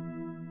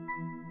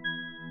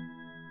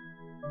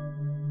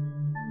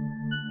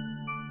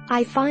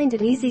 I find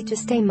it easy to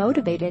stay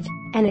motivated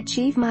and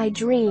achieve my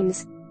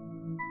dreams.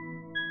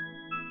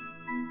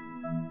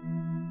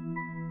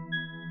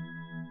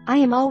 I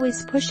am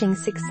always pushing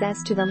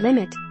success to the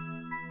limit.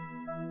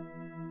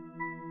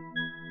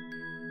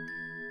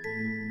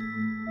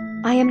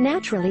 I am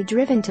naturally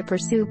driven to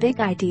pursue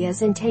big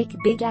ideas and take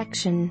big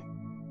action.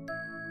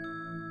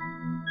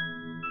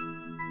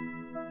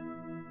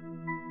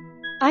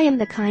 I am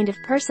the kind of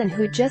person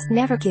who just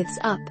never gives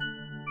up.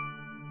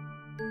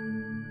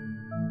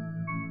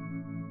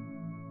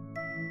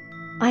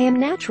 I am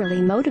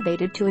naturally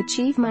motivated to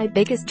achieve my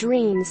biggest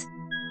dreams.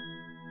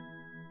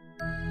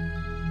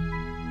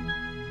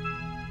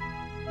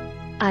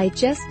 I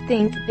just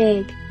think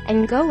big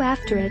and go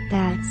after it.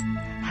 That's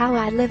how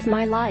I live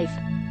my life.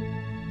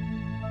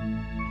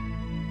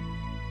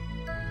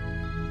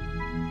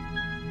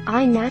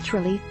 I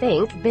naturally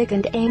think big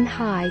and aim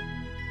high.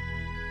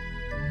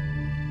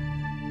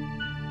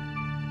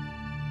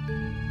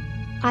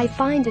 I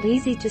find it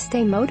easy to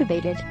stay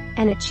motivated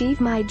and achieve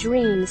my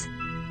dreams.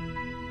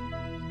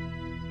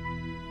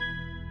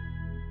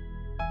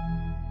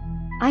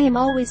 I am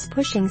always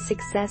pushing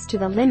success to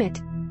the limit.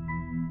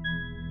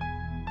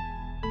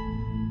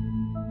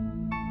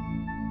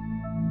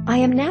 I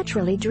am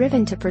naturally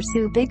driven to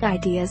pursue big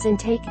ideas and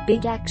take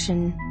big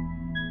action.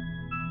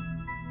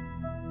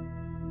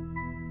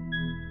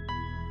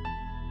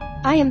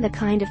 I am the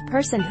kind of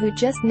person who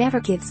just never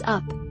gives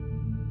up.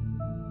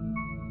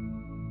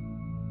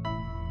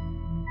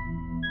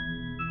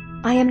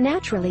 I am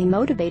naturally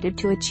motivated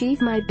to achieve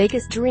my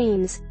biggest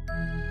dreams.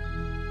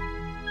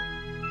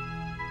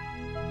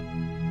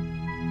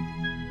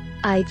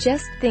 I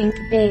just think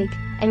big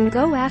and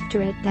go after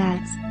it.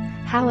 That's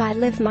how I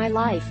live my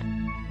life.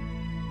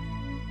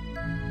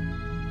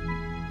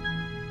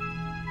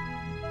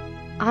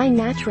 I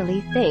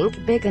naturally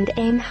think big and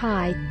aim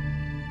high.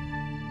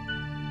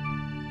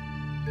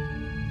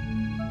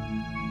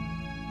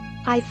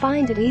 I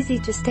find it easy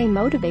to stay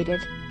motivated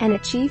and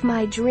achieve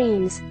my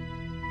dreams.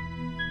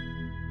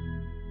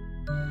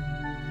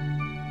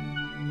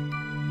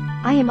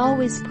 I am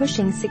always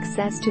pushing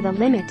success to the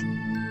limit.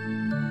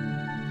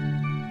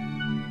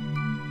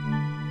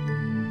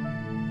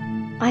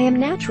 I am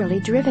naturally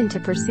driven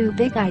to pursue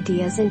big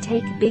ideas and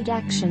take big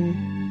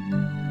action.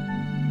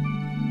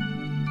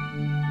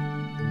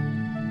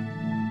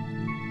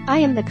 I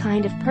am the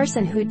kind of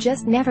person who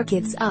just never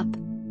gives up.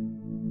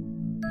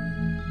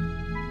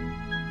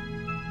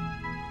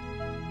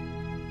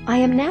 I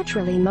am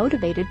naturally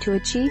motivated to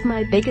achieve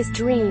my biggest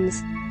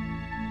dreams.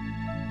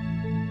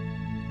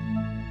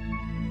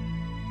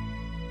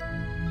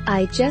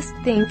 I just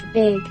think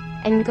big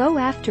and go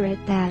after it.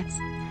 That's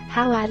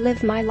how I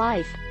live my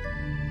life.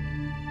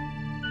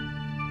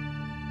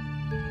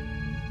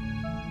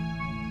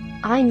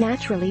 I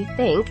naturally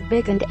think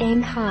big and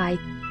aim high.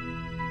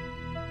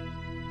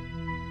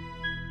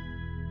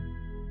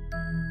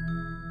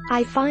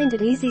 I find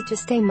it easy to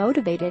stay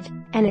motivated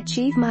and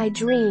achieve my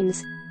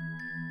dreams.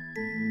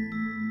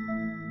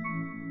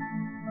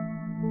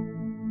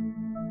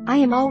 I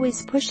am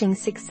always pushing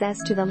success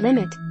to the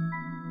limit.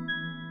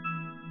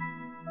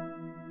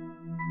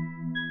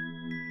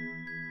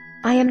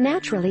 I am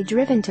naturally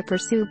driven to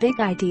pursue big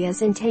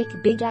ideas and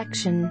take big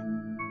action.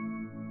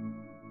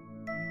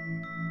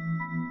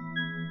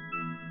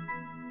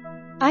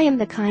 I am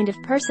the kind of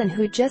person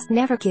who just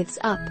never gives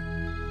up.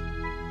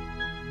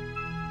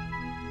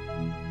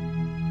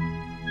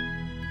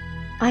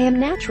 I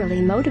am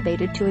naturally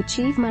motivated to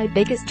achieve my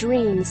biggest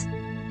dreams.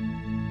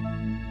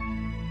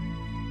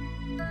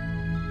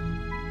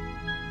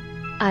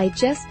 I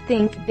just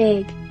think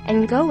big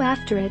and go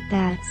after it.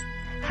 That's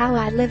how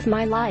I live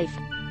my life.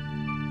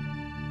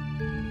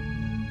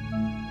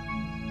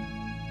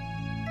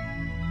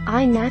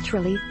 I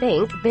naturally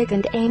think big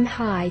and aim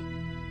high.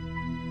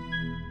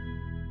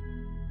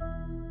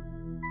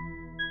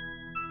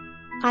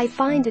 I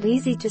find it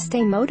easy to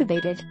stay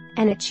motivated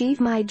and achieve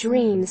my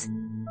dreams.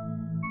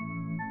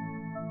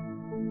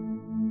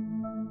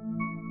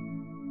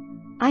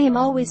 I am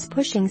always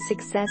pushing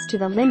success to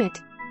the limit.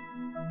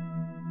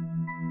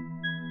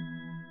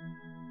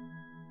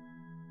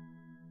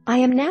 I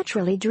am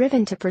naturally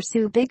driven to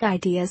pursue big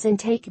ideas and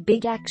take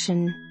big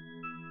action.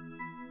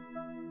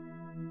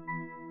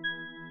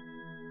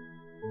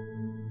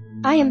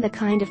 I am the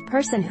kind of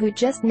person who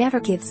just never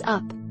gives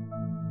up.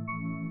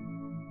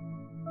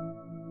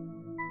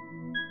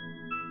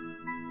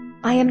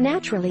 I am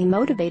naturally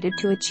motivated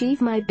to achieve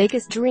my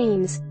biggest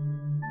dreams.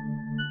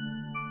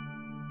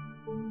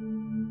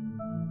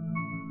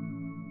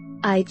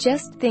 I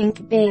just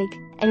think big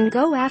and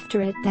go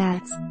after it.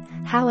 That's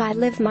how I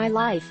live my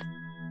life.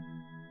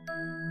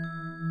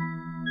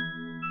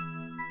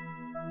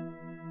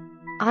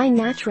 I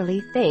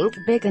naturally think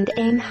big and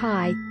aim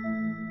high.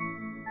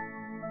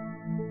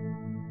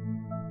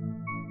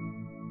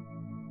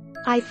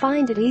 I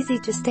find it easy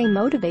to stay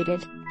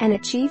motivated and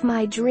achieve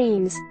my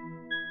dreams.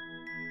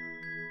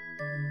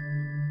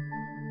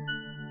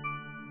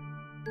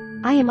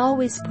 I am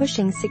always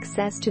pushing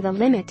success to the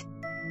limit.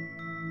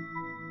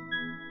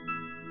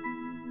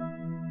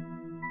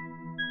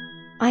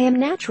 I am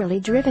naturally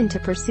driven to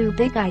pursue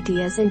big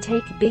ideas and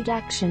take big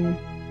action.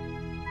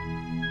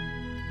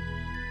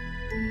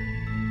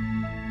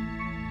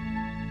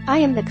 I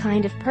am the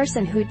kind of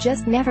person who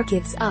just never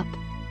gives up.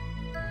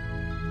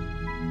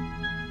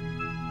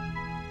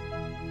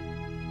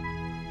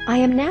 I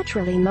am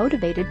naturally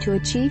motivated to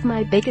achieve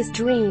my biggest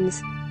dreams.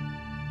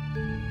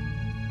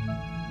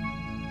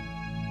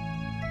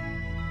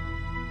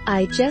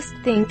 I just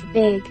think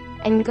big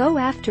and go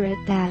after it.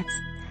 That's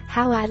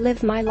how I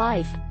live my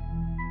life.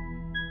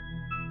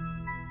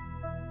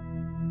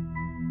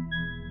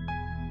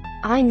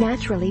 I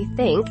naturally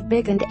think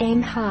big and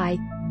aim high.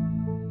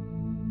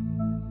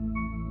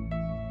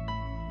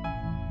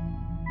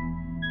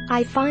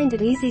 I find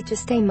it easy to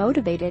stay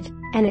motivated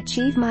and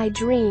achieve my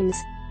dreams.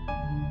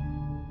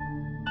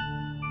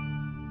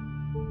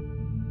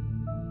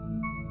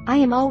 I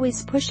am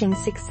always pushing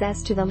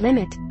success to the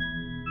limit.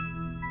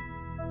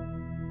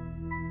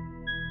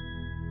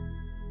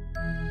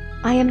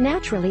 I am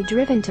naturally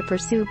driven to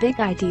pursue big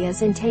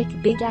ideas and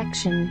take big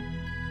action.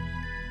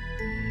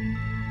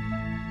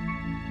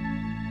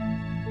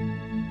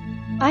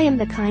 I am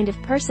the kind of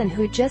person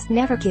who just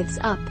never gives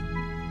up.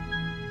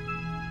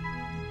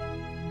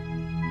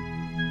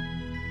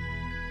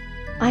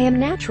 I am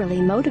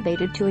naturally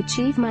motivated to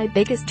achieve my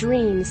biggest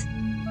dreams.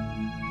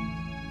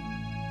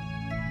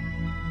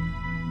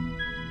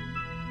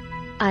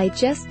 I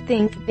just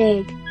think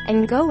big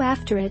and go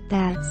after it.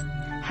 That's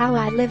how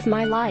I live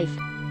my life.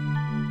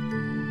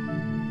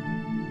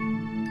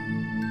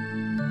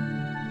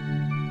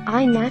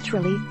 I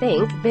naturally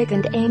think big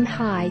and aim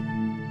high.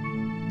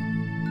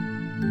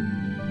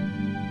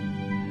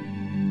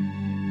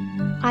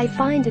 I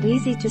find it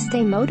easy to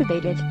stay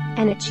motivated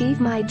and achieve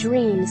my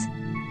dreams.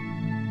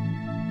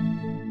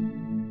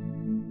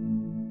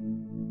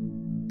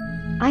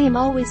 I am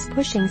always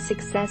pushing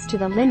success to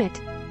the limit.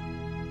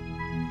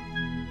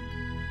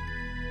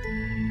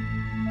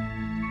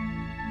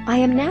 I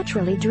am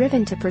naturally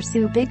driven to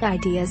pursue big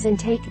ideas and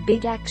take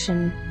big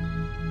action.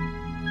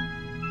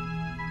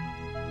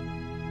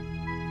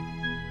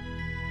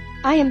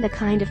 I am the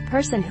kind of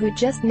person who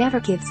just never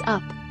gives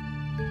up.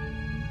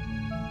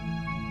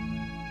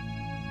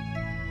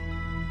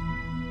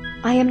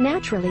 I am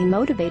naturally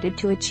motivated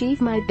to achieve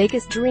my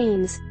biggest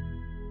dreams.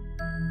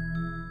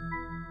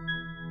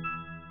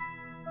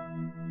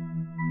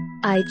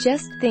 I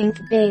just think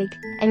big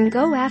and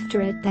go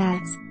after it.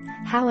 That's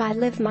how I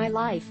live my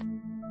life.